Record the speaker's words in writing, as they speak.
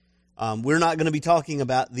We're not going to be talking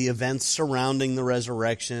about the events surrounding the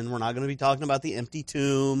resurrection. We're not going to be talking about the empty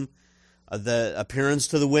tomb, the appearance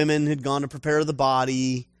to the women who'd gone to prepare the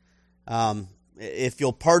body. If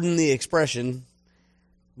you'll pardon the expression,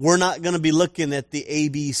 we're not going to be looking at the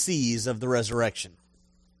ABCs of the resurrection.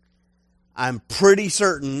 I'm pretty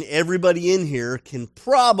certain everybody in here can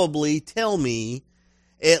probably tell me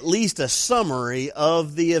at least a summary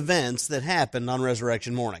of the events that happened on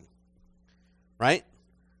resurrection morning. Right?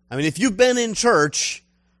 I mean, if you've been in church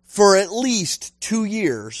for at least 2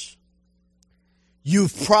 years,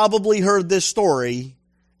 you've probably heard this story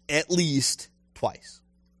at least twice.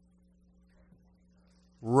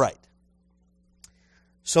 Right.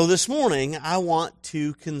 So this morning, I want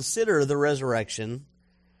to consider the resurrection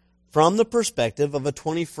from the perspective of a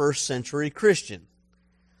 21st century Christian.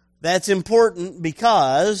 That's important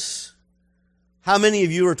because how many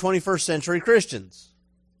of you are 21st century Christians?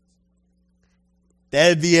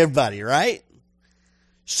 That'd be everybody, right?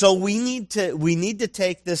 So we need to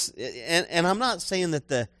take this, and I'm not saying that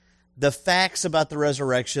the facts about the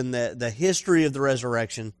resurrection, the history of the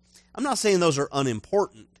resurrection, I'm not saying those are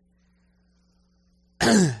unimportant.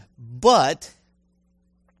 But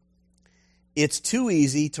it's too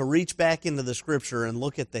easy to reach back into the Scripture and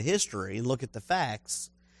look at the history and look at the facts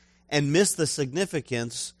and miss the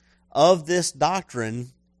significance of this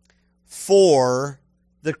doctrine for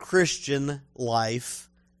the Christian life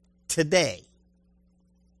today.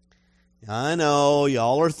 I know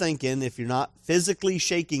y'all are thinking, if you're not physically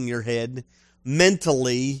shaking your head,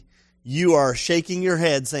 mentally you are shaking your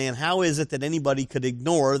head saying, how is it that anybody could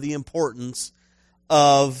ignore the importance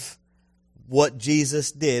of what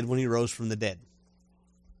Jesus did when he rose from the dead?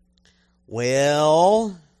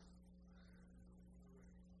 Well,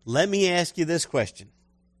 let me ask you this question.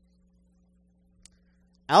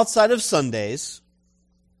 Outside of Sundays,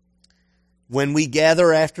 when we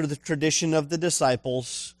gather after the tradition of the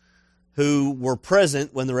disciples who were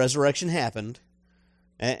present when the resurrection happened,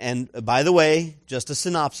 and by the way, just a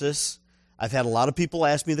synopsis, I've had a lot of people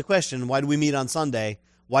ask me the question, why do we meet on Sunday?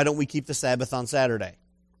 Why don't we keep the Sabbath on Saturday?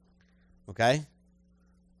 Okay?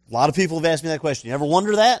 A lot of people have asked me that question. You ever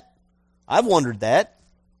wonder that? I've wondered that.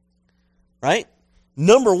 Right?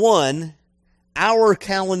 Number one, our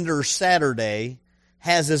calendar Saturday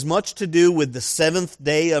has as much to do with the seventh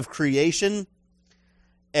day of creation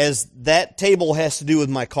as that table has to do with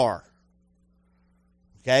my car.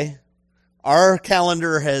 Okay? Our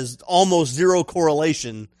calendar has almost zero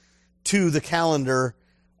correlation to the calendar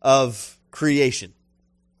of creation.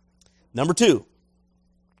 Number two,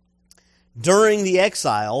 during the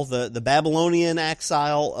exile, the Babylonian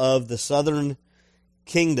exile of the southern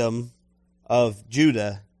kingdom of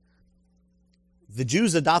Judah, the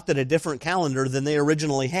Jews adopted a different calendar than they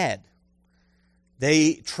originally had.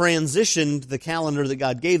 They transitioned the calendar that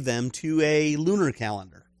God gave them to a lunar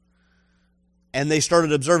calendar. And they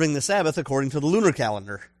started observing the Sabbath according to the lunar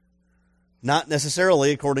calendar, not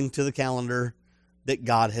necessarily according to the calendar that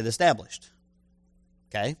God had established.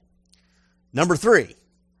 Okay? Number three,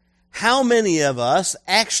 how many of us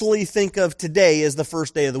actually think of today as the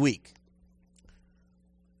first day of the week?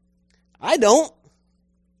 I don't.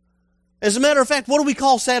 As a matter of fact, what do we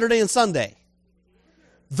call Saturday and Sunday?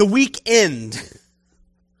 The weekend.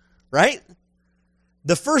 Right?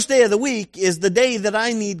 The first day of the week is the day that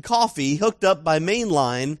I need coffee hooked up by main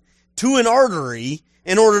line to an artery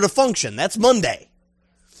in order to function. That's Monday.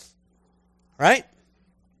 Right?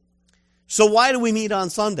 So why do we meet on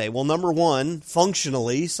Sunday? Well, number one,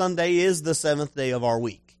 functionally, Sunday is the seventh day of our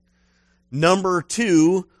week. Number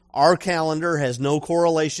two, our calendar has no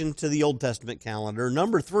correlation to the Old Testament calendar.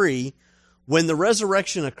 Number three, when the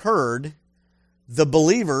resurrection occurred, the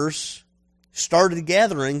believers started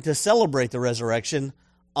gathering to celebrate the resurrection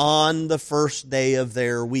on the first day of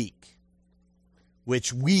their week,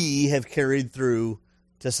 which we have carried through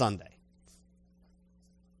to Sunday.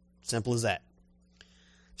 Simple as that.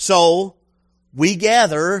 So, we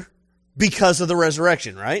gather because of the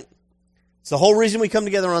resurrection, right? It's the whole reason we come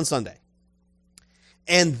together on Sunday.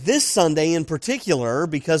 And this Sunday in particular,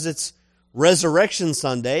 because it's Resurrection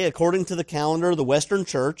Sunday, according to the calendar of the Western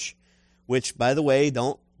Church, which, by the way,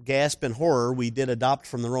 don't gasp in horror, we did adopt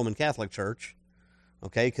from the Roman Catholic Church,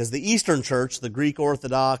 okay? Because the Eastern Church, the Greek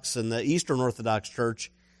Orthodox and the Eastern Orthodox Church,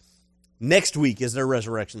 next week is their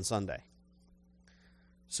Resurrection Sunday.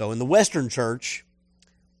 So in the Western Church,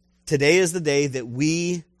 today is the day that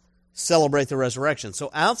we celebrate the resurrection. So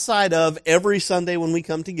outside of every Sunday when we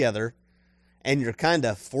come together, and you're kind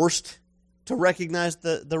of forced to recognize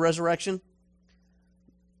the resurrection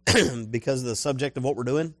because of the subject of what we're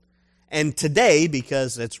doing, and today,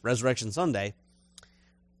 because it's Resurrection Sunday,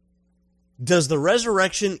 Does the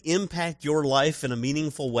resurrection impact your life in a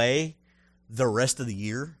meaningful way the rest of the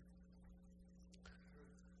year?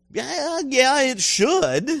 Yeah, it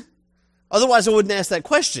should. Otherwise, I wouldn't ask that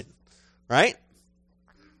question, right?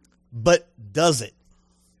 But does it?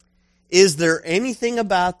 Is there anything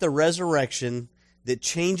about the resurrection that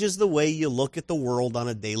changes the way you look at the world on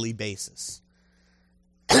a daily basis?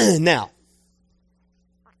 Now,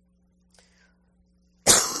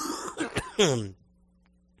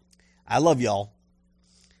 I love y'all,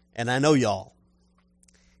 and I know y'all.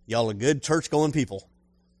 Y'all are good church-going people,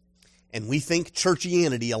 and we think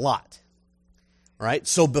churchianity a lot, right?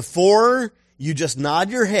 So before you just nod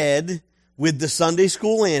your head with the Sunday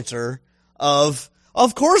school answer of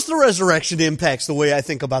course the resurrection impacts the way I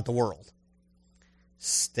think about the world,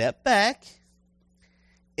 step back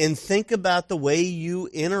and think about the way you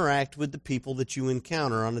interact with the people that you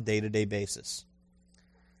encounter on a day-to-day basis.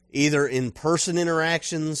 Either in-person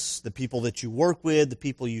interactions, the people that you work with, the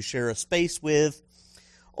people you share a space with,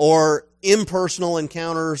 or impersonal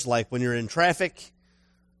encounters like when you're in traffic,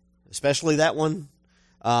 especially that one.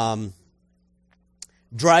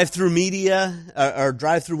 Drive-through media, or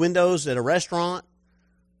drive-through windows at a restaurant,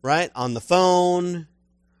 right? On the phone,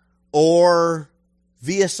 or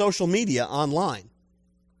via social media online,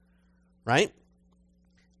 right?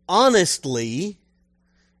 Honestly,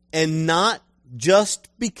 and not just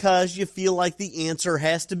because you feel like the answer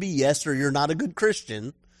has to be yes or you're not a good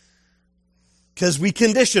Christian, because we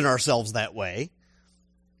condition ourselves that way.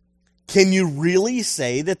 Can you really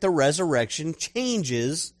say that the resurrection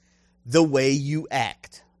changes the way you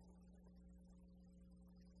act?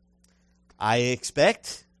 I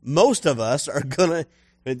expect most of us we're going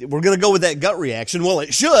to go with that gut reaction. Well,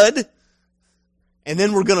 it should. And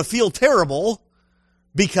then we're going to feel terrible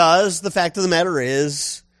because the fact of the matter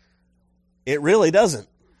is, it really doesn't.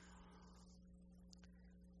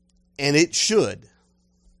 And it should.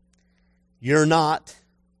 You're not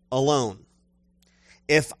alone.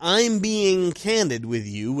 If I'm being candid with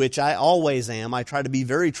you, which I always am, I try to be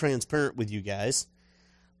very transparent with you guys,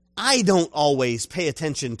 I don't always pay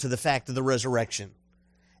attention to the fact of the resurrection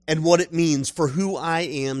and what it means for who I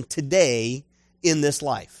am today in this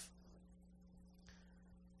life.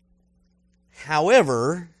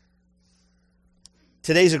 However,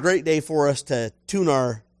 today's a great day for us to tune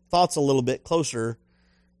our thoughts a little bit closer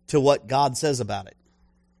to what God says about it.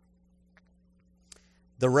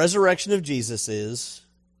 The resurrection of Jesus is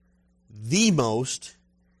the most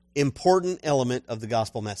important element of the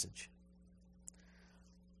gospel message.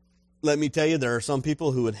 Let me tell you, there are some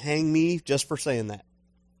people who would hang me just for saying that.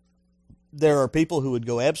 There are people who would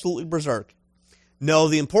go absolutely berserk. No,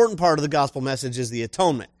 the important part of the gospel message is the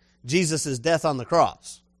atonement. Jesus' death on the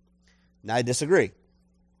cross. Now, I disagree.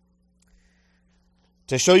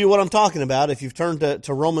 To show you what I'm talking about, if you've turned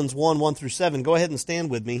to Romans 1 through 7, go ahead and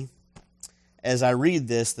stand with me as I read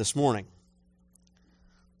this morning.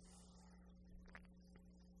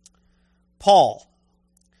 Paul,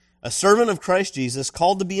 a servant of Christ Jesus,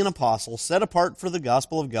 called to be an apostle, set apart for the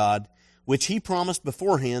gospel of God, which he promised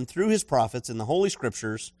beforehand through his prophets in the Holy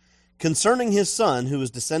Scriptures, concerning his Son, who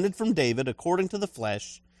was descended from David according to the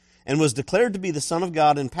flesh, and was declared to be the Son of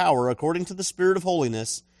God in power according to the Spirit of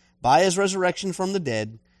holiness, by his resurrection from the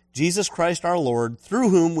dead, Jesus Christ our Lord, through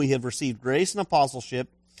whom we have received grace and apostleship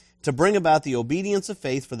to bring about the obedience of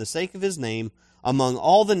faith for the sake of his name among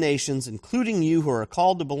all the nations, including you who are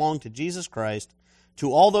called to belong to Jesus Christ,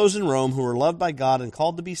 to all those in Rome who are loved by God and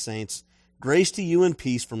called to be saints, grace to you and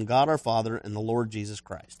peace from God our Father and the Lord Jesus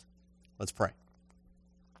Christ. Let's pray.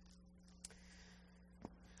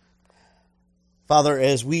 Father,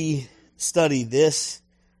 as we study this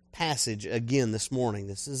passage again this morning,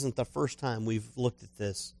 this isn't the first time we've looked at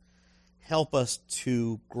this. Help us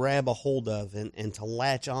to grab a hold of and to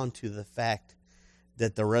latch onto the fact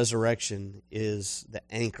that the resurrection is the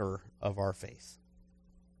anchor of our faith.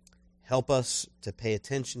 Help us to pay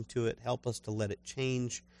attention to it. Help us to let it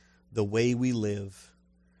change the way we live,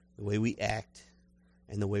 the way we act,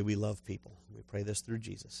 and the way we love people. We pray this through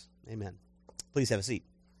Jesus. Amen. Please have a seat.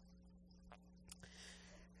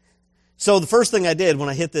 So the first thing I did when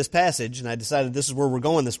I hit this passage, and I decided this is where we're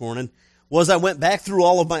going this morning, was I went back through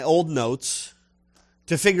all of my old notes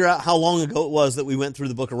to figure out how long ago it was that we went through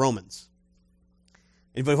the book of Romans.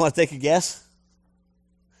 Anybody want to take a guess?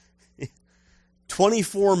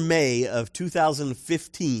 24 May of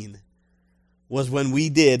 2015 was when we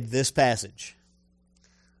did this passage.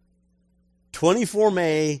 24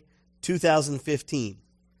 May 2015.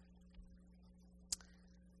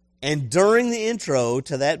 And during the intro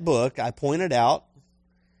to that book, I pointed out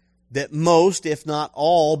that most, if not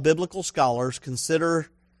all, biblical scholars consider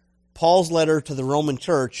Paul's letter to the Roman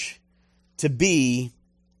church to be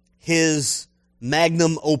his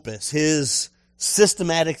magnum opus, his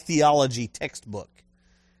systematic theology textbook,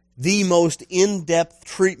 the most in-depth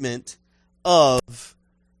treatment of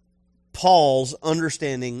Paul's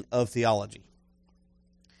understanding of theology.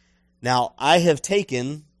 Now, I have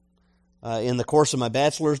taken, in the course of my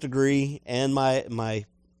bachelor's degree and my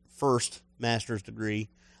first master's degree,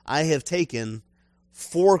 I have taken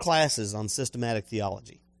 4 classes on systematic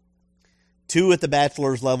theology. 2 at the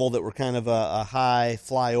bachelor's level that were kind of a high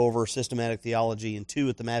flyover systematic theology, and 2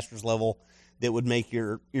 at the master's level that would make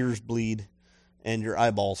your ears bleed and your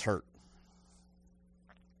eyeballs hurt.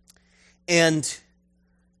 And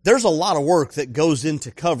there's a lot of work that goes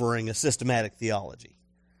into covering a systematic theology.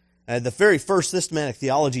 The very first systematic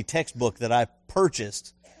theology textbook that I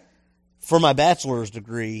purchased for my bachelor's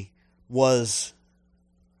degree was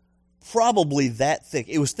probably that thick.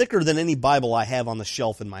 It was thicker than any Bible I have on the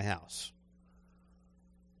shelf in my house.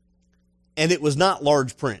 And it was not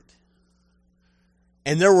large print.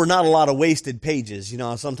 And there were not a lot of wasted pages. You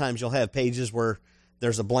know, sometimes you'll have pages where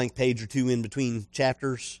there's a blank page or 2 in between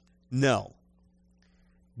chapters. No.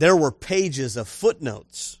 There were pages of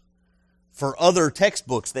footnotes for other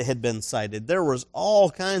textbooks that had been cited. There was all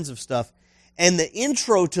kinds of stuff. And the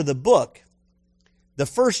intro to the book, the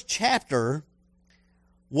first chapter,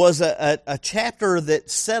 was a chapter that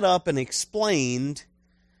set up and explained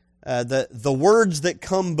the words that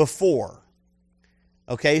come before.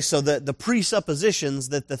 Okay, so the presuppositions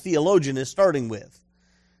that the theologian is starting with.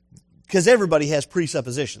 Because everybody has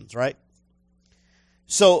presuppositions, right?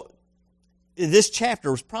 So this chapter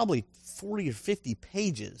was probably 40 or 50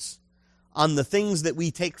 pages on the things that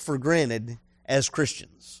we take for granted as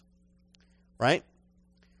Christians, right?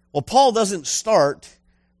 Well, Paul doesn't start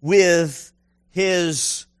with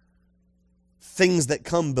his things that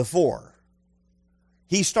come before.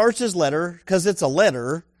 He starts his letter, because it's a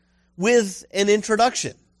letter, with an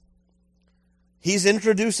introduction. He's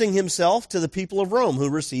introducing himself to the people of Rome who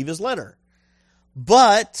receive his letter.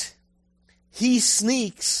 But he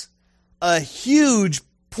sneaks a huge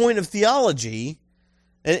point of theology,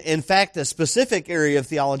 in fact, a specific area of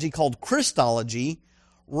theology called Christology,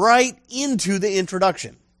 right into the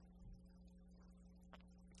introduction.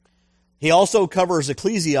 He also covers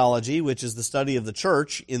ecclesiology, which is the study of the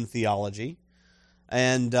church in theology,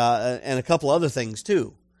 and a couple other things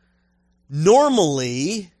too.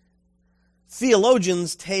 Normally,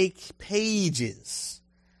 theologians take pages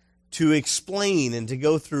to explain and to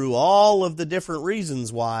go through all of the different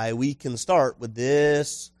reasons why we can start with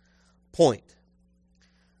this point.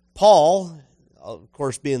 Paul, of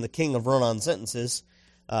course, being the king of run-on sentences,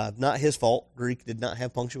 not his fault. Greek did not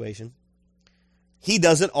have punctuation. He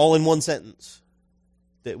does it all in one sentence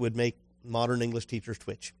that would make modern English teachers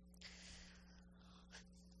twitch.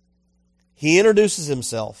 He introduces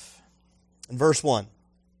himself in verse 1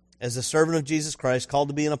 as a servant of Jesus Christ, called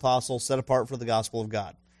to be an apostle, set apart for the gospel of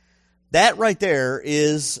God. That right there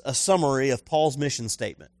is a summary of Paul's mission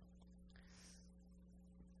statement.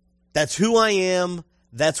 That's who I am.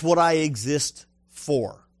 That's what I exist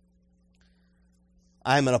for.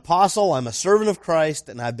 I'm an apostle, I'm a servant of Christ,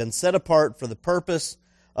 and I've been set apart for the purpose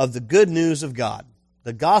of the good news of God,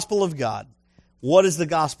 the gospel of God. What is the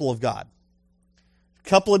gospel of God? A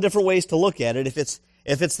couple of different ways to look at it. If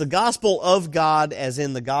it's the gospel of God, as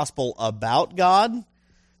in the gospel about God,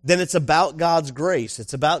 then it's about God's grace.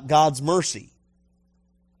 It's about God's mercy.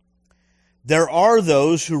 There are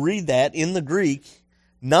those who read that in the Greek,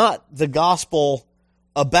 not the gospel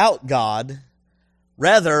about God,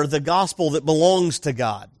 rather the gospel that belongs to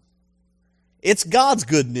God. It's God's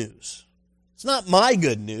good news. It's not my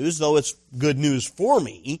good news, though it's good news for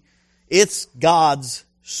me. It's God's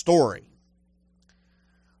story.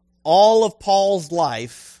 All of Paul's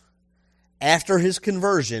life after his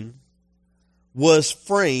conversion was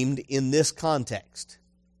framed in this context.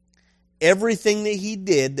 Everything that he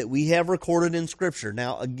did that we have recorded in Scripture.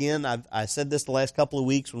 Now, again, I said this the last couple of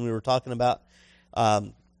weeks when we were talking about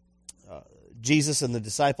Jesus and the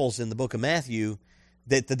disciples in the book of Matthew,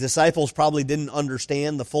 that the disciples probably didn't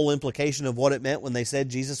understand the full implication of what it meant when they said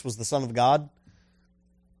Jesus was the Son of God.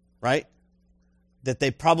 Right? That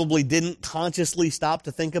they probably didn't consciously stop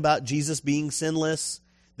to think about Jesus being sinless.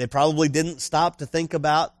 They probably didn't stop to think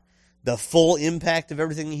about the full impact of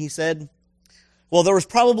everything he said. Well, there was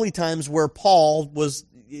probably times where Paul was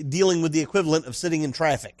dealing with the equivalent of sitting in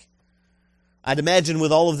traffic. I'd imagine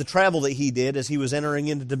with all of the travel that he did as he was entering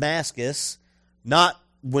into Damascus, not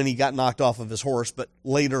when he got knocked off of his horse, but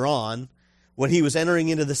later on, when he was entering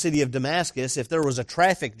into the city of Damascus, if there was a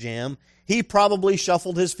traffic jam, he probably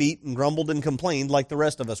shuffled his feet and grumbled and complained like the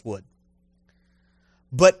rest of us would.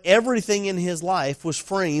 But everything in his life was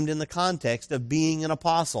framed in the context of being an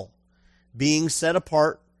apostle, being set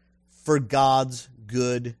apart for God's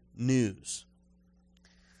good news.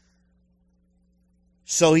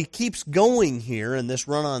 So he keeps going here in this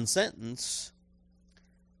run-on sentence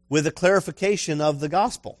with a clarification of the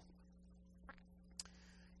gospel.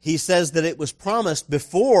 He says that it was promised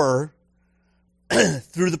before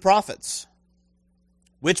through the prophets.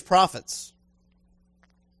 Which prophets?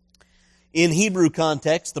 In Hebrew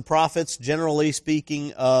context, the prophets, generally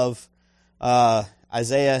speaking of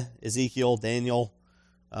Isaiah, Ezekiel, Daniel,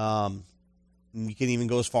 you can even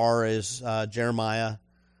go as far as Jeremiah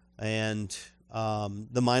and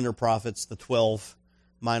the minor prophets, the 12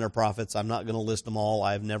 minor prophets. I'm not going to list them all.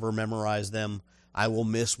 I've never memorized them. I will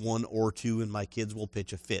miss one or two and my kids will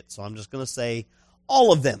pitch a fit. So I'm just going to say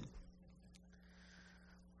all of them.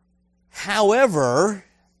 However,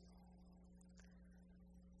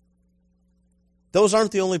 those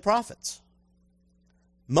aren't the only prophets.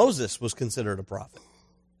 Moses was considered a prophet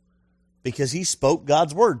because he spoke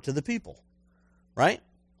God's word to the people, right?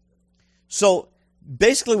 So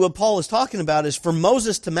basically what Paul is talking about is from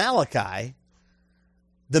Moses to Malachi,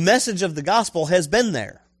 the message of the gospel has been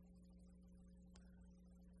there.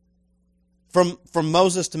 From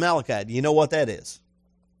Moses to Malachi, do you know what that is?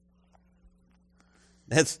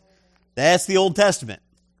 That's the Old Testament,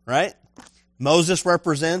 right? Moses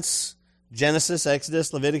represents Genesis,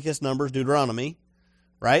 Exodus, Leviticus, Numbers, Deuteronomy,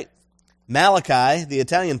 right? Malachi, the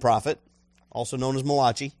Italian prophet, also known as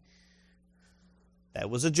Malachi. That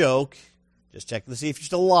was a joke. Just checking to see if you're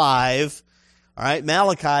still alive. All right,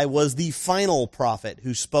 Malachi was the final prophet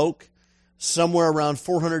who spoke somewhere around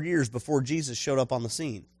 400 years before Jesus showed up on the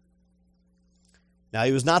scene. Now,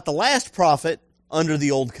 he was not the last prophet under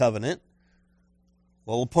the Old Covenant.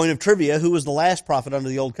 Well, a point of trivia, who was the last prophet under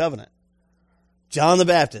the Old Covenant? John the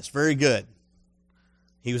Baptist. Very good.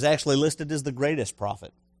 He was actually listed as the greatest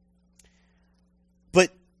prophet.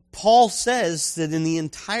 But Paul says that in the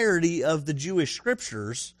entirety of the Jewish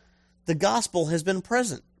scriptures, the gospel has been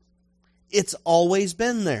present. It's always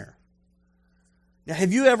been there. Now,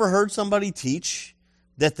 have you ever heard somebody teach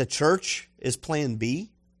that the church is plan B?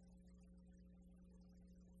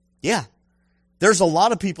 Yeah. There's a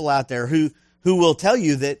lot of people out there who will tell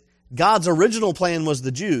you that God's original plan was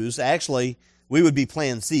the Jews. Actually, we would be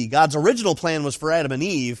plan C. God's original plan was for Adam and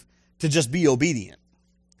Eve to just be obedient.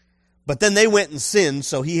 But then they went and sinned,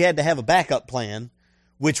 so he had to have a backup plan,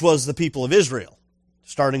 which was the people of Israel,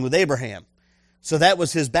 starting with Abraham. So that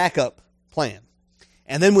was his backup plan.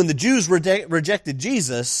 And then when the Jews rejected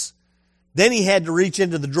Jesus, then he had to reach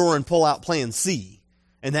into the drawer and pull out plan C,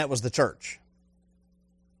 and that was the church.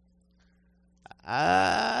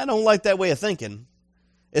 I don't like that way of thinking,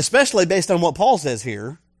 especially based on what Paul says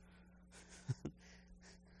here.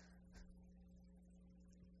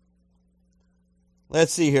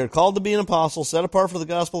 Let's see here. Called to be an apostle, set apart for the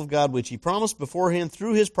gospel of God, which he promised beforehand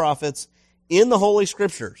through his prophets in the Holy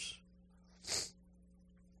Scriptures.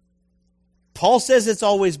 Paul says it's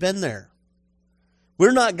always been there.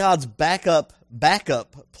 We're not God's backup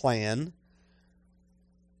plan.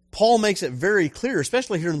 Paul makes it very clear,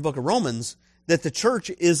 especially here in the book of Romans, that the church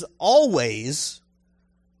is always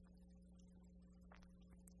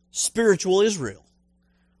spiritual Israel.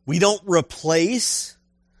 We don't replace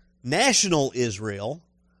national Israel.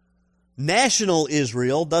 National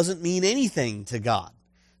Israel doesn't mean anything to God.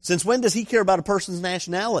 Since when does he care about a person's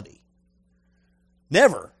nationality?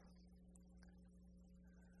 Never.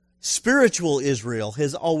 Spiritual Israel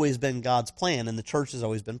has always been God's plan, and the church has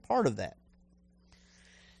always been part of that.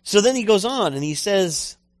 So then he goes on and he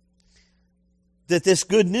says that this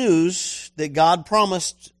good news that God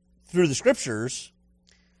promised through the Scriptures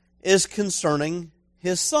is concerning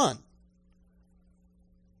his Son,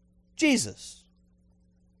 Jesus,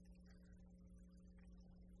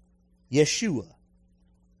 Yeshua.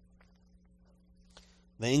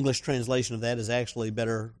 The English translation of that is actually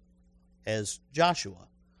better as Joshua.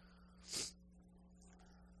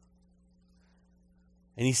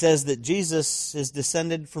 And he says that Jesus is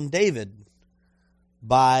descended from David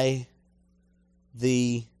by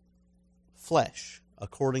the flesh,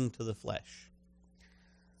 according to the flesh.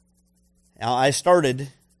 Now, I started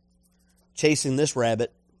chasing this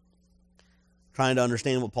rabbit, trying to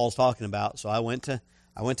understand what Paul's talking about. So I went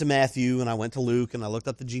to Matthew and I went to Luke and I looked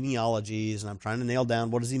up the genealogies and I'm trying to nail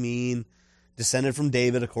down what does he mean, descended from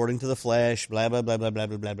David according to the flesh, blah, blah, blah, blah, blah,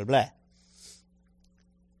 blah, blah, blah, blah.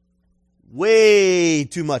 Way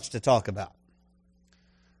too much to talk about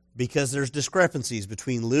because there's discrepancies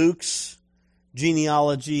between Luke's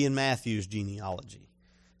genealogy and Matthew's genealogy.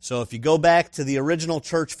 So if you go back to the original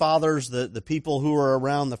church fathers, the people who were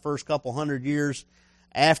around the first couple hundred years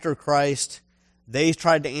after Christ, they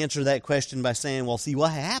tried to answer that question by saying, well, see,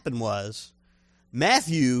 what happened was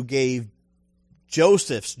Matthew gave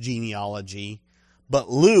Joseph's genealogy, but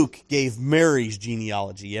Luke gave Mary's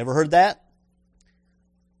genealogy. You ever heard that?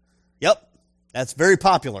 Yep, that's very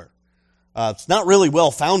popular. It's not really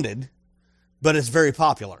well-founded, but it's very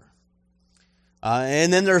popular.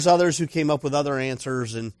 And then there's others who came up with other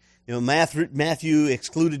answers, and Matthew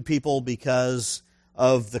excluded people because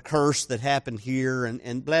of the curse that happened here,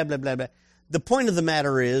 and blah, blah, blah, blah. The point of the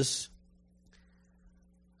matter is,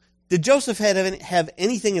 did Joseph have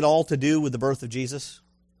anything at all to do with the birth of Jesus?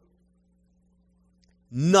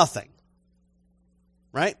 Nothing.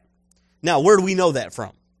 Right? Now, where do we know that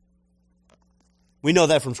from? We know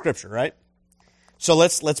that from Scripture, right? So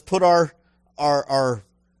let's put our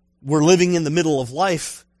we're living in the middle of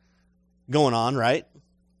life going on, right?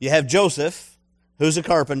 You have Joseph, who's a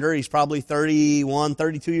carpenter. He's probably 31,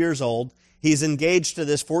 32 years old. He's engaged to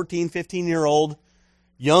this 14, 15-year-old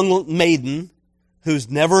young maiden who's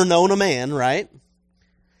never known a man, right?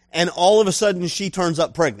 And all of a sudden she turns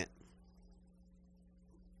up pregnant.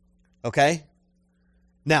 Okay?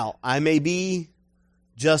 Now, I may be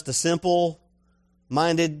just a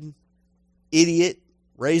simple-minded idiot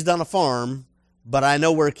raised on a farm, but I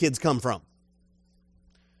know where kids come from.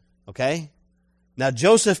 Okay? Now,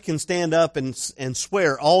 Joseph can stand up and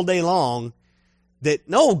swear all day long that,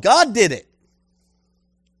 no, God did it.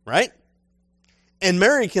 Right? And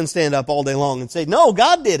Mary can stand up all day long and say, no,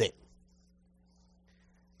 God did it.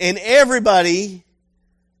 And everybody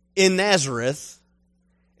in Nazareth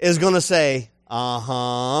is going to say,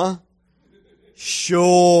 uh-huh,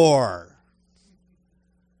 sure.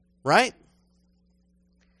 Right?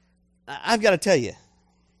 I've got to tell you,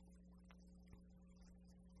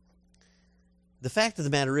 the fact of the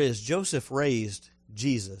matter is, Joseph raised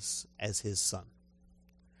Jesus as his son.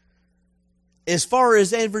 As far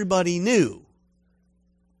as everybody knew,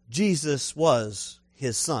 Jesus was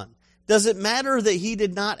his son. Does it matter that he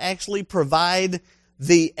did not actually provide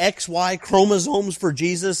the XY chromosomes for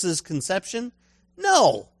Jesus' conception?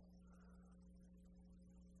 No.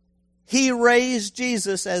 He raised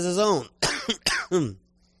Jesus as his own.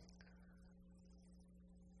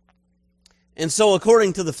 And so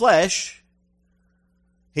according to the flesh,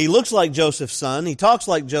 he looks like Joseph's son, he talks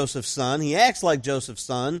like Joseph's son, he acts like Joseph's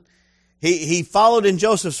son, he followed in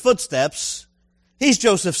Joseph's footsteps. He's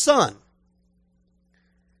Joseph's son.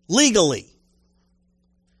 Legally.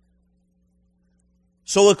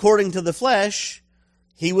 So according to the flesh,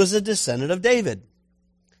 he was a descendant of David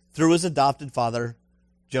through his adopted father,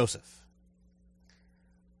 Joseph.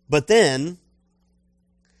 But then,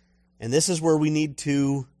 and this is where we need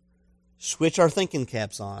to switch our thinking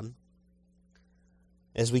caps on,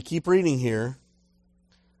 as we keep reading here,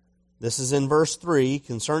 this is in verse 3,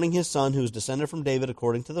 concerning his son who is descended from David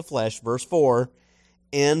according to the flesh, verse 4,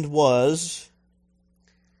 and was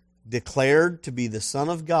declared to be the Son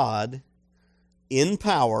of God in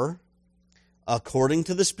power, according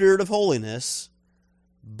to the Spirit of holiness,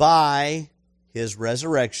 by his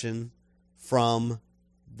resurrection from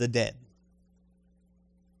the dead.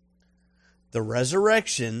 The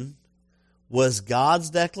resurrection was God's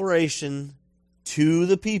declaration to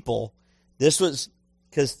the people. This was,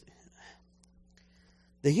 because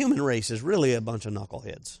the human race is really a bunch of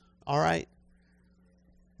knuckleheads, all right?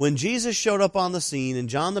 When Jesus showed up on the scene and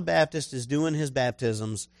John the Baptist is doing his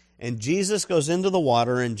baptisms and Jesus goes into the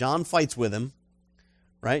water and John fights with him,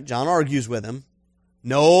 right? John argues with him.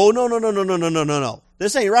 No.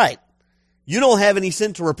 This ain't right. You don't have any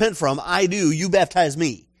sin to repent from. I do. You baptize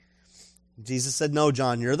me. Jesus said, no,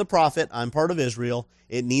 John, you're the prophet. I'm part of Israel.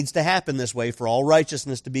 It needs to happen this way for all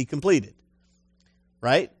righteousness to be completed.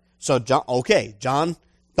 Right? So, John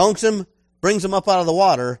dunks him, brings him up out of the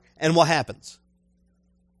water, and what happens?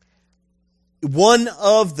 One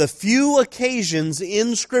of the few occasions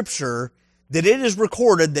in Scripture that it is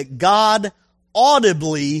recorded that God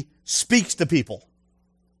audibly speaks to people.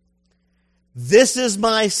 This is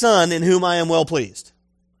my son in whom I am well pleased.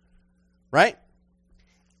 Right?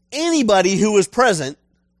 Anybody who was present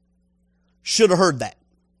should have heard that.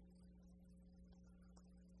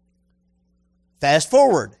 Fast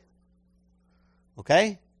forward.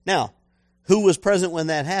 Okay? Now, who was present when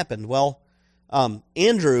that happened? Well,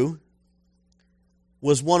 Andrew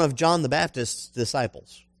was one of John the Baptist's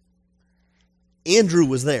disciples. Andrew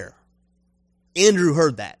was there. Andrew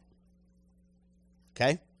heard that.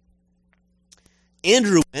 Okay?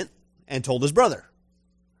 Andrew went and told his brother.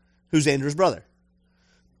 Who's Andrew's brother?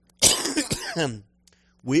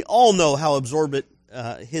 We all know how absorbent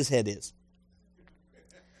his head is.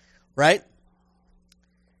 Right?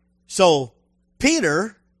 So,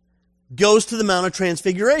 Peter goes to the Mount of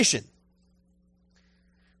Transfiguration,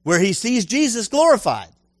 where he sees Jesus glorified.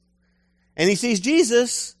 And he sees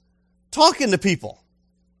Jesus talking to people.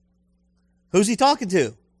 Who's he talking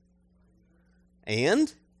to?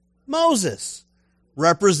 And Moses,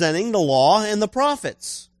 representing the law and the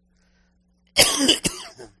prophets.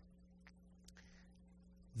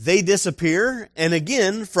 They disappear, and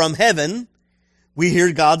again, from heaven, we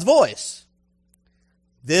hear God's voice.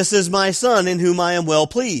 This is my Son in whom I am well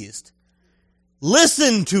pleased.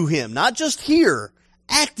 Listen to him, not just hear,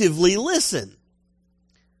 actively listen.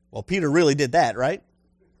 Well, Peter really did that, right?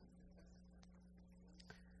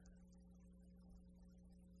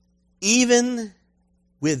 Even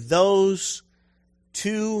with those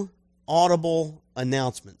two audible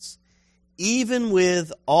announcements, even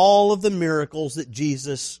with all of the miracles that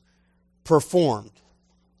Jesus performed,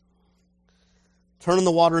 turning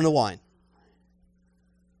the water into wine.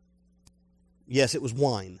 Yes, it was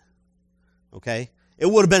wine. Okay? It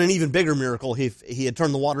would have been an even bigger miracle if he had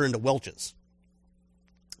turned the water into Welch's.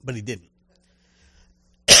 But he didn't.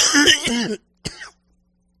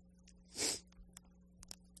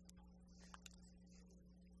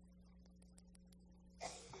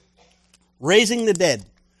 Raising the dead.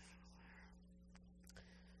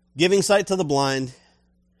 Giving sight to the blind.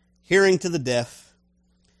 Hearing to the deaf.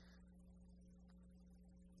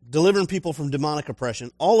 Delivering people from demonic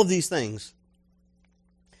oppression. All of these things.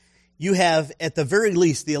 You have, at the very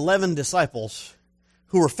least, the 11 disciples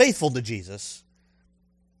who were faithful to Jesus.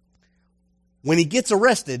 When he gets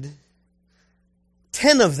arrested,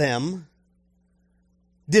 10 of them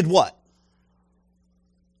did what?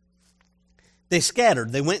 They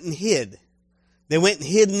scattered. They went and hid. They went and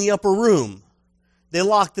hid in the upper room. They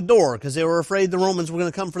locked the door because they were afraid the Romans were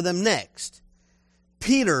going to come for them next.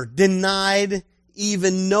 Peter denied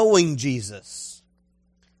even knowing Jesus.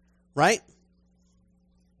 Right?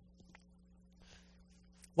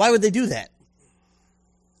 Why would they do that?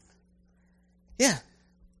 Yeah.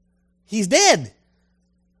 He's dead.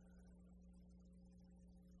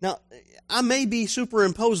 Now, I may be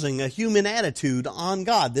superimposing a human attitude on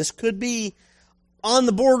God. This could be on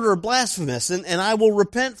the border of blasphemous, and I will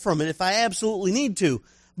repent from it if I absolutely need to.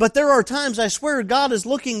 But there are times, I swear, God is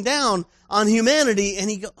looking down on humanity, and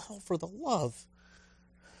he goes, oh, for the love.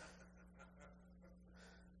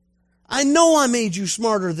 I know I made you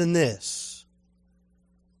smarter than this.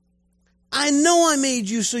 I know I made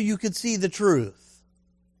you so you could see the truth.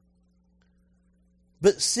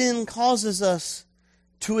 But sin causes us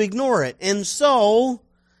to ignore it. And so,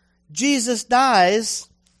 Jesus dies,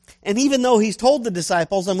 and even though he's told the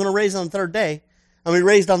disciples, I'm going to raise on the third day, I'm going to be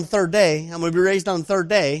raised on the third day, I'm going to be raised on the third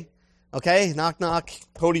day, okay, knock, knock,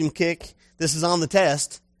 podium kick, this is on the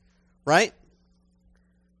test, right?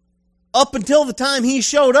 Up until the time he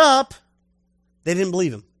showed up, they didn't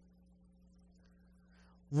believe him.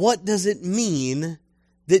 What does it mean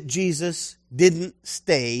that Jesus didn't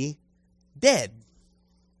stay dead?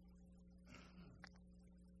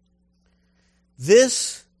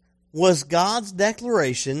 This was God's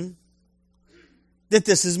declaration that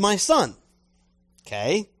this is my Son.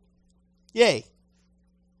 Okay? Yay.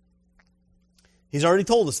 He's already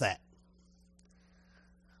told us that.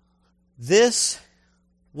 This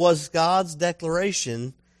was God's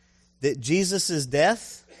declaration that Jesus'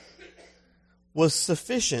 death was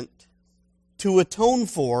sufficient to atone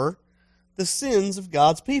for the sins of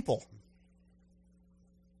God's people.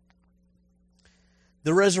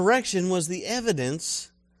 The resurrection was the evidence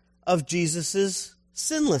of Jesus'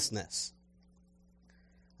 sinlessness.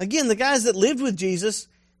 Again, the guys that lived with Jesus,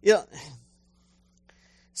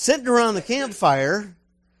 sitting around the campfire,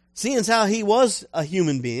 seeing how he was a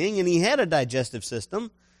human being and he had a digestive system,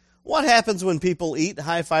 what happens when people eat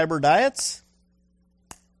high-fiber diets?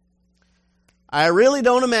 I really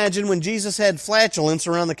don't imagine when Jesus had flatulence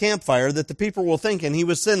around the campfire that the people were thinking he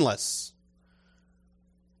was sinless.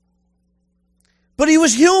 But he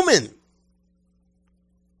was human.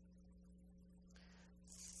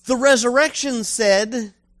 The resurrection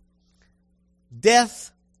said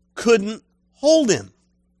death couldn't hold him.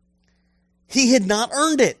 He had not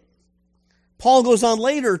earned it. Paul goes on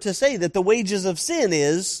later to say that the wages of sin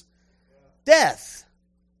is death.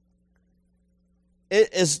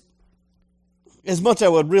 As much I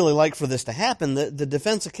would really like for this to happen, the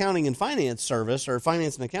Defense Accounting and Finance Service, or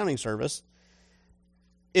Finance and Accounting Service,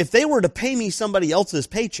 if they were to pay me somebody else's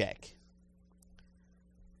paycheck,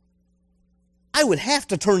 I would have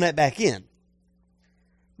to turn that back in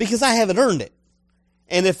because I haven't earned it.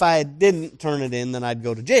 And if I didn't turn it in, then I'd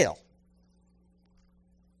go to jail.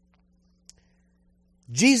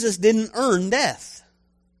 Jesus didn't earn death.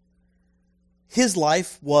 His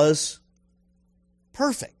life was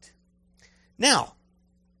perfect. Now,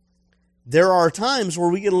 there are times where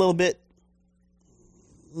we get a little bit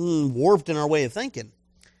warped in our way of thinking.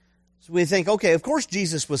 So we think, okay, of course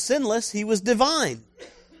Jesus was sinless. He was divine.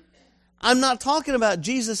 I'm not talking about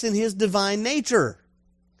Jesus in His divine nature.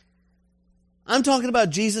 I'm talking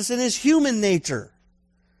about Jesus in His human nature.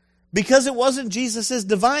 Because it wasn't Jesus'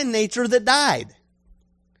 divine nature that died.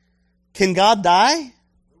 Can God die?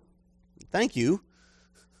 Thank you.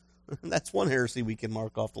 That's one heresy we can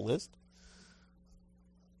mark off the list.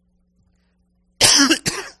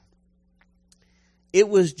 It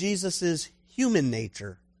was Jesus' human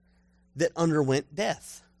nature that underwent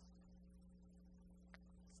death.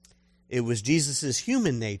 It was Jesus'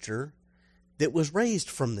 human nature that was raised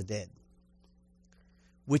from the dead.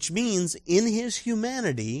 Which means in His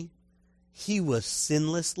humanity, He was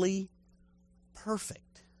sinlessly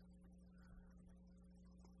perfect.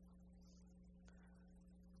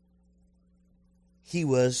 He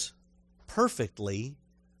was perfectly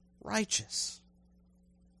righteous.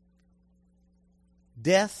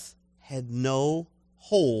 Death had no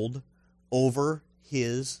hold over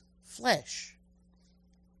His flesh.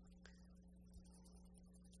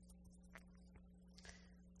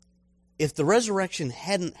 If the resurrection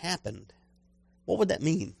hadn't happened, what would that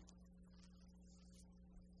mean?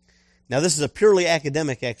 Now, this is a purely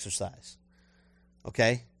academic exercise,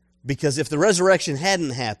 okay? Because if the resurrection hadn't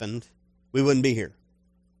happened, we wouldn't be here,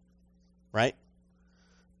 right?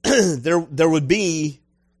 There would be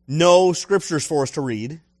no scriptures for us to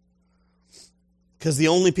read, because the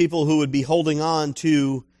only people who would be holding on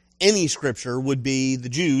to any scripture would be the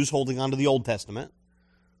Jews holding on to the Old Testament,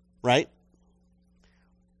 right?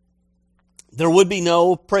 There would be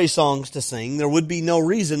no praise songs to sing. There would be no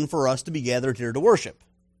reason for us to be gathered here to worship.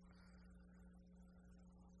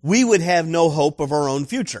 We would have no hope of our own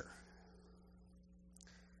future.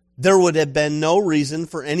 There would have been no reason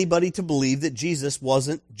for anybody to believe that Jesus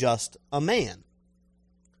wasn't just a man.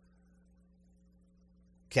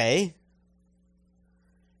 Okay?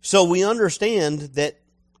 So we understand that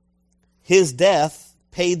His death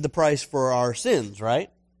paid the price for our sins, right?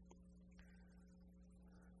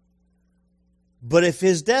 But if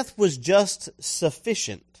His death was just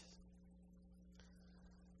sufficient,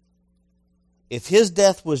 if His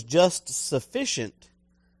death was just sufficient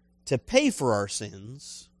to pay for our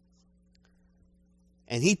sins,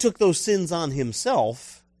 and He took those sins on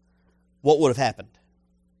Himself, what would have happened?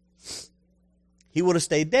 He would have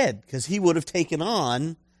stayed dead, because He would have taken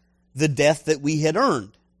on the death that we had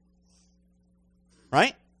earned.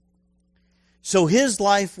 Right? So His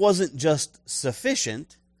life wasn't just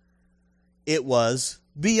sufficient, it was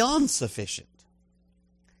beyond sufficient.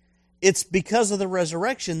 It's because of the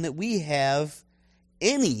resurrection that we have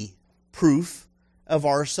any proof of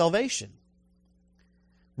our salvation.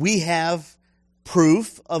 We have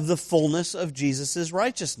proof of the fullness of Jesus'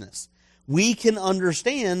 righteousness. We can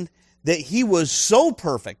understand that He was so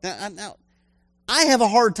perfect. Now, I have a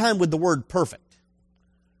hard time with the word perfect,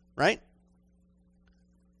 right?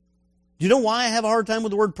 Do you know why I have a hard time with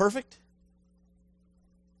the word perfect?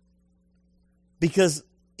 Because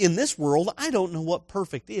in this world, I don't know what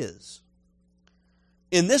perfect is.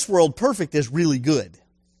 In this world, perfect is really good.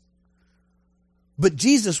 But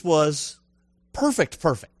Jesus was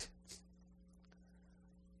perfect.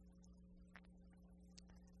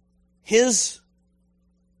 His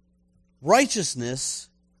righteousness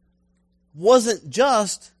wasn't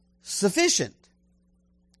just sufficient.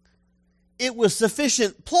 It was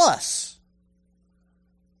sufficient plus.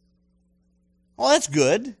 Well, that's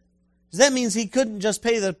good. That means He couldn't just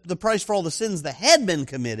pay the price for all the sins that had been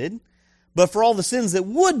committed, but for all the sins that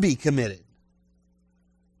would be committed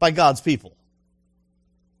by God's people.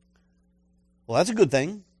 Well, that's a good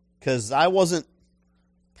thing, because I wasn't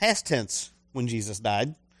past tense when Jesus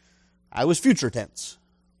died. I was future tense.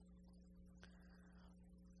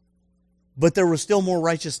 But there was still more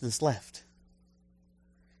righteousness left.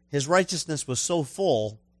 His righteousness was so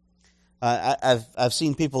full. I've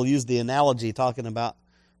seen people use the analogy talking about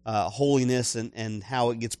holiness and how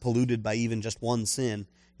it gets polluted by even just one sin.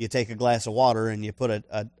 You take a glass of water and you put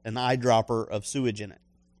an eyedropper of sewage in it.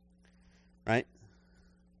 Right?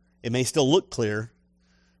 It may still look clear,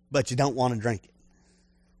 but you don't want to drink it.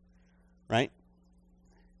 Right?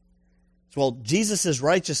 Well, Jesus'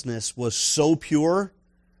 righteousness was so pure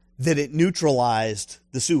that it neutralized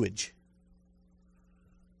the sewage.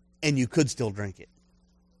 And you could still drink it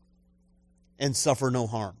and suffer no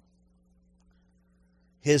harm.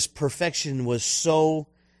 His perfection was so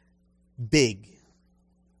big.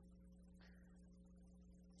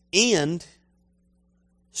 And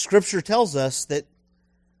Scripture tells us that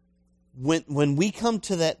when we come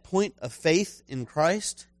to that point of faith in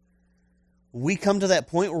Christ, we come to that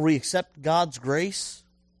point where we accept God's grace,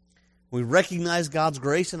 we recognize God's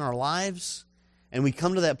grace in our lives, and we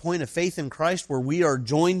come to that point of faith in Christ where we are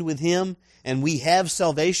joined with Him and we have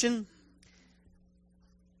salvation,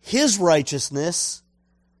 His righteousness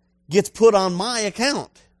gets put on my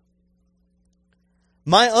account.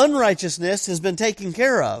 My unrighteousness has been taken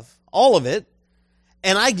care of, all of it,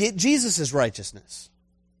 and I get Jesus' righteousness.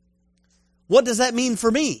 What does that mean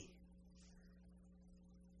for me?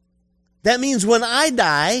 That means when I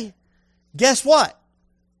die, guess what?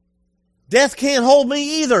 Death can't hold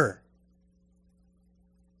me either.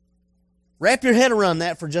 Wrap your head around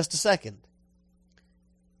that for just a second.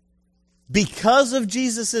 Because of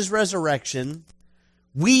Jesus' resurrection,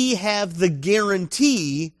 we have the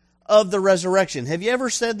guarantee of the resurrection. Have you ever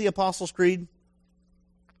said the Apostles' Creed?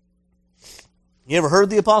 You ever heard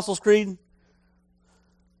the Apostles' Creed?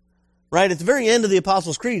 Right, at the very end of the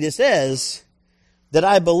Apostles' Creed, it says that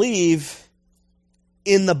I believe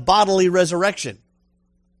in the bodily resurrection.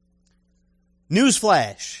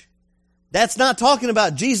 Newsflash. That's not talking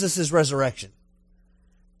about Jesus' resurrection.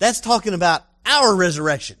 That's talking about our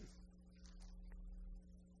resurrection.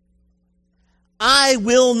 I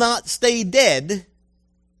will not stay dead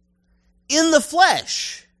in the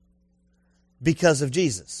flesh because of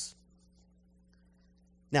Jesus.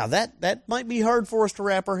 Now that might be hard for us to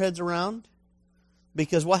wrap our heads around,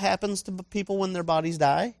 because what happens to people when their bodies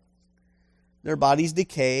die? Their bodies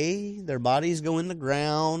decay, their bodies go in the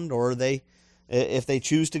ground, or if they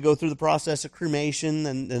choose to go through the process of cremation,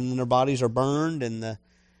 and their bodies are burned, and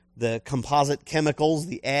the composite chemicals,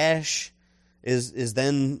 the ash, is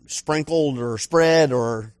then sprinkled or spread.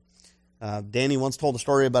 Or Danny once told a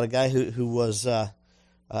story about a guy who was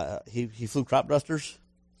he flew crop dusters,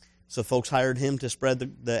 so folks hired him to spread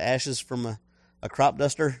the ashes from a crop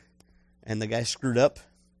duster, and the guy screwed up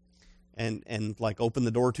and like opened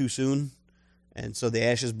the door too soon, and so the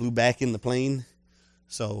ashes blew back in the plane.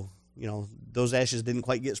 So those ashes didn't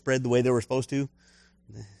quite get spread the way they were supposed to.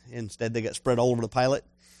 Instead, they got spread all over the pilot,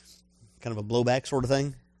 kind of a blowback sort of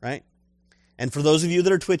thing, right? And for those of you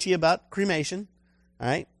that are twitchy about cremation, all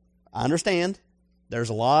right, I understand. There's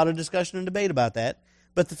a lot of discussion and debate about that.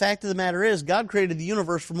 But the fact of the matter is, God created the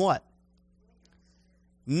universe from what?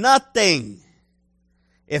 Nothing.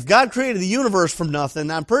 If God created the universe from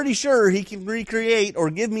nothing, I'm pretty sure He can recreate or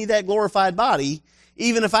give me that glorified body,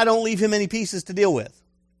 even if I don't leave Him any pieces to deal with.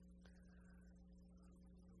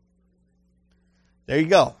 There you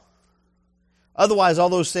go. Otherwise, all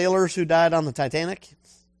those sailors who died on the Titanic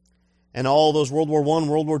and all those World War I,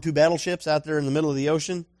 World War II battleships out there in the middle of the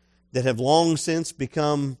ocean that have long since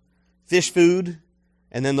become fish food,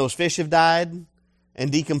 and then those fish have died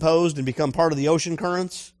and decomposed and become part of the ocean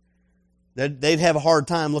currents, they'd have a hard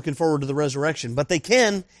time looking forward to the resurrection. But they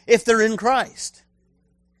can if they're in Christ.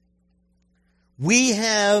 We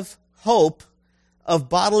have hope of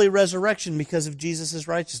bodily resurrection because of Jesus'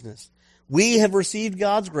 righteousness. We have received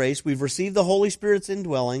God's grace. We've received the Holy Spirit's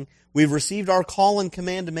indwelling. We've received our call and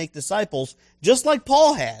command to make disciples, just like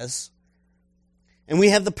Paul has. And we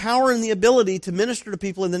have the power and the ability to minister to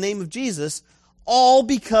people in the name of Jesus, all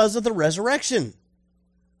because of the resurrection.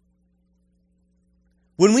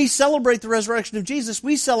 When we celebrate the resurrection of Jesus,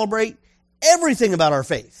 we celebrate everything about our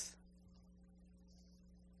faith.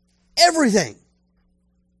 Everything.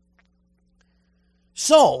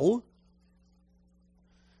 So,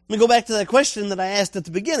 let me go back to that question that I asked at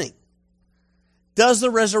the beginning. Does the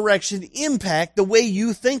resurrection impact the way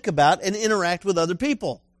you think about and interact with other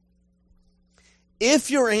people?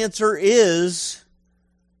 If your answer is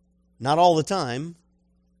not all the time,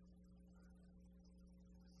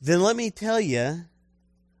 then let me tell you,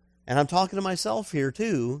 and I'm talking to myself here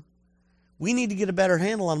too, we need to get a better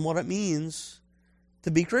handle on what it means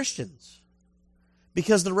to be Christians.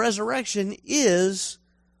 Because the resurrection is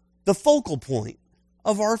the focal point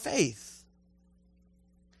of our faith.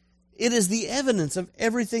 It is the evidence of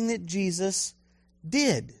everything that Jesus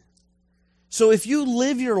did. So if you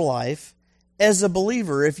live your life as a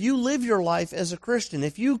believer, if you live your life as a Christian,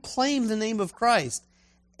 if you claim the name of Christ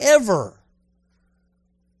ever,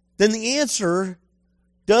 then the answer,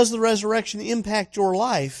 does the resurrection impact your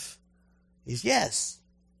life, is yes.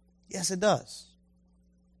 Yes, it does.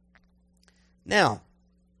 Now,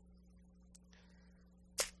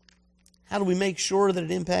 how do we make sure that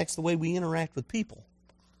it impacts the way we interact with people?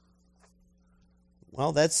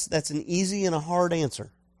 Well, that's an easy and a hard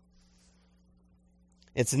answer.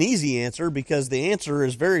 It's an easy answer because the answer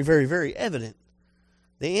is very, very, very evident.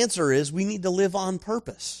 The answer is we need to live on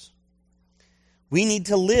purpose. We need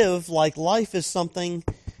to live like life is something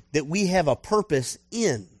that we have a purpose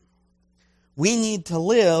in. We need to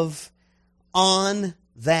live on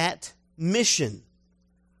that mission.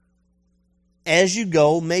 As you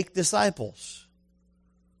go, make disciples.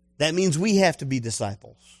 That means we have to be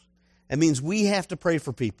disciples. That means we have to pray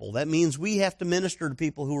for people. That means we have to minister to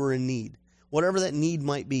people who are in need, whatever that need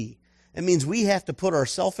might be. It means we have to put our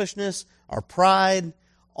selfishness, our pride,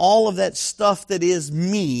 all of that stuff that is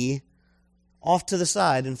me off to the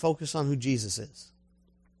side and focus on who Jesus is.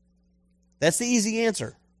 That's the easy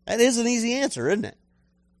answer. That is an easy answer, isn't it?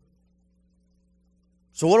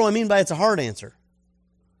 So what do I mean by it's a hard answer?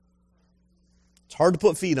 It's hard to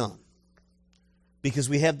put feet on because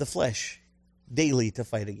we have the flesh daily to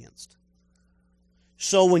fight against.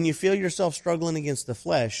 So when you feel yourself struggling against the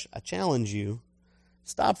flesh, I challenge you,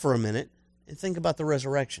 stop for a minute and think about the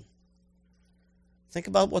resurrection. Think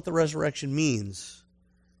about what the resurrection means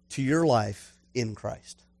to your life in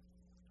Christ.